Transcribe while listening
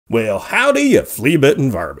Well, howdy you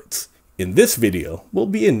flea-bitten varmints. In this video, we'll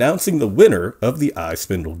be announcing the winner of the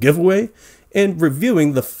iSpindel giveaway and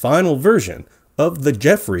reviewing the final version of the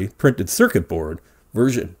Jeffrey printed circuit board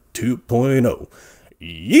version 2.0.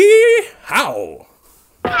 Yee-haw!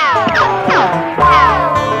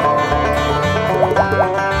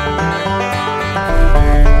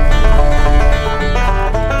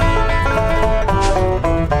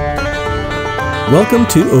 Welcome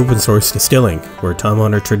to Open Source Distilling, where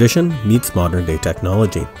time-honored tradition meets modern-day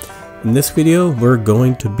technology. In this video, we're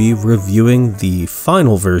going to be reviewing the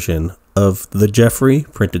final version of the Jeffrey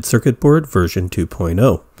printed circuit board version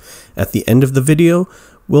 2.0. At the end of the video,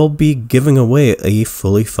 we'll be giving away a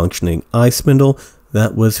fully functioning iSpindel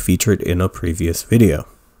that was featured in a previous video.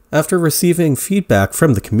 After receiving feedback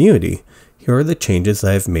from the community, here are the changes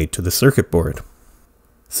I've made to the circuit board.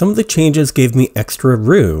 Some of the changes gave me extra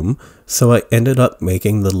room, so I ended up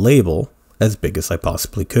making the label as big as I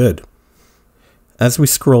possibly could. As we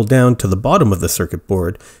scroll down to the bottom of the circuit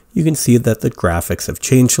board, you can see that the graphics have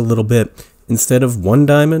changed a little bit. Instead of one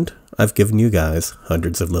diamond, I've given you guys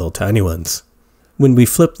hundreds of little tiny ones. When we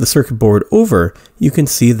flip the circuit board over, you can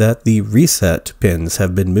see that the reset pins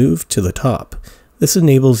have been moved to the top. This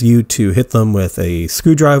enables you to hit them with a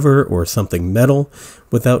screwdriver or something metal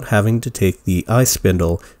without having to take the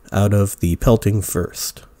iSpindel out of the pelting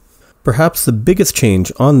first. Perhaps the biggest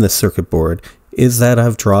change on this circuit board is that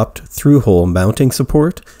I've dropped through-hole mounting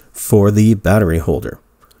support for the battery holder.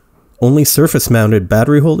 Only surface-mounted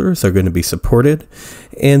battery holders are going to be supported,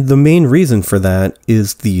 and the main reason for that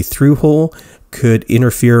is the through-hole could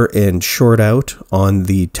interfere and short out on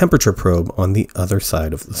the temperature probe on the other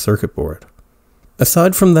side of the circuit board.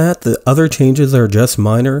 Aside from that, the other changes are just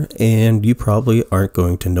minor, and you probably aren't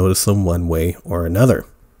going to notice them one way or another.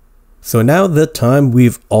 So now the time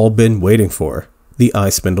we've all been waiting for, the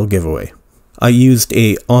iSpindel giveaway. I used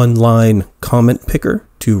an online comment picker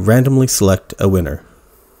to randomly select a winner.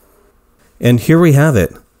 And here we have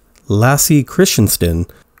it. Lassie Christensen,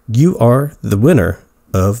 you are the winner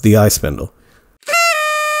of the iSpindel.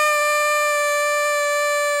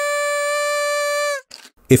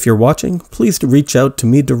 If you're watching, please reach out to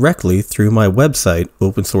me directly through my website,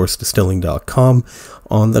 opensourcedistilling.com.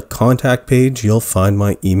 On the contact page, you'll find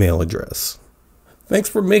my email address. Thanks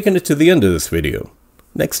for making it to the end of this video.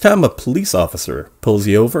 Next time a police officer pulls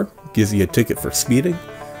you over, gives you a ticket for speeding,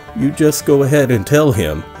 you just go ahead and tell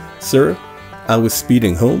him, "Sir, I was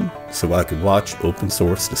speeding home so I could watch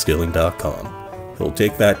opensourcedistilling.com. He'll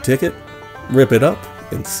take that ticket, rip it up,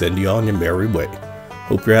 and send you on your merry way.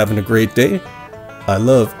 Hope you're having a great day. I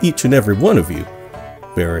love each and every one of you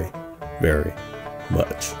very, very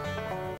much.